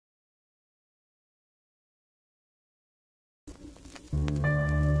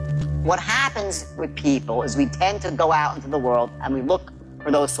What happens with people is we tend to go out into the world and we look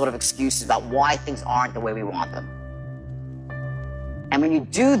for those sort of excuses about why things aren't the way we want them. And when you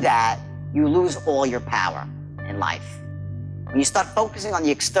do that, you lose all your power in life. When you start focusing on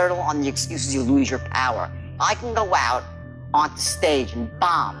the external, on the excuses, you lose your power. I can go out onto stage and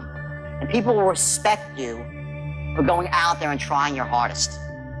bomb, and people will respect you for going out there and trying your hardest.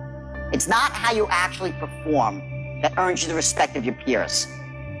 It's not how you actually perform that earns you the respect of your peers.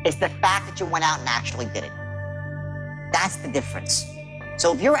 It's the fact that you went out and actually did it. That's the difference.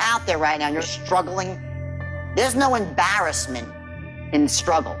 So if you're out there right now and you're struggling, there's no embarrassment in the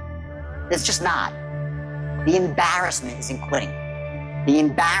struggle. There's just not. The embarrassment is in quitting. The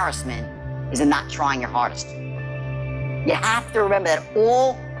embarrassment is in not trying your hardest. You have to remember that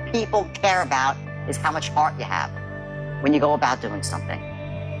all people care about is how much heart you have when you go about doing something.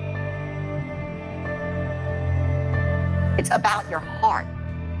 It's about your heart.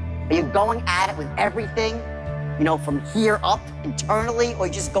 Are you going at it with everything, you know, from here up internally, or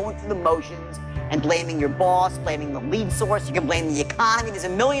just going through the motions and blaming your boss, blaming the lead source? You can blame the economy. There's a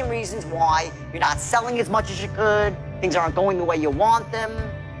million reasons why you're not selling as much as you could. Things aren't going the way you want them.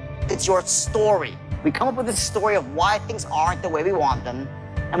 It's your story. We come up with a story of why things aren't the way we want them,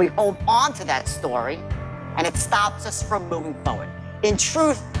 and we hold on to that story, and it stops us from moving forward. In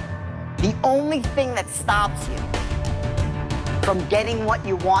truth, the only thing that stops you from getting what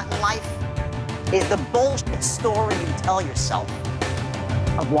you want in life is the bullshit story you tell yourself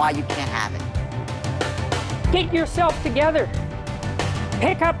of why you can't have it. Get yourself together.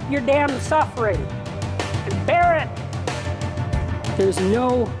 Pick up your damn suffering and bear it. There's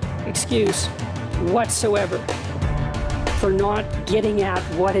no excuse whatsoever for not getting at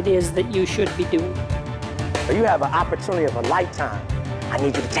what it is that you should be doing. You have an opportunity of a lifetime. I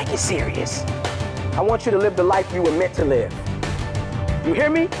need you to take it serious. I want you to live the life you were meant to live. You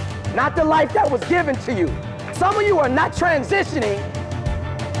hear me? Not the life that was given to you. Some of you are not transitioning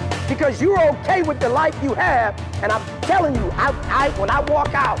because you're okay with the life you have, and I'm telling you, when I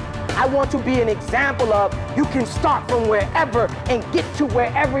walk out, I want to be an example of you can start from wherever and get to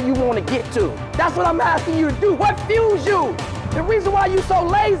wherever you want to get to. That's what I'm asking you to do. What fuels you? The reason why you're so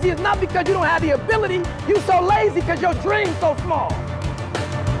lazy is not because you don't have the ability. You're so lazy because your dream's so small.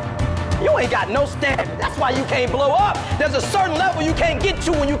 You ain't got no standard. That's why you can't blow up. There's a certain level you can't get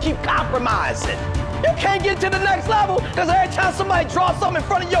to when you keep compromising. You can't get to the next level because every time somebody draws something in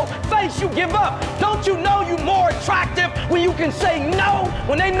front of your face, you give up. Don't you know you're more attractive when you can say no,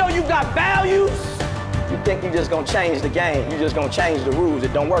 when they know you got values? You think you're just gonna change the game. You're just gonna change the rules.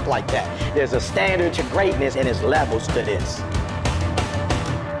 It don't work like that. There's a standard to greatness and there's levels to this.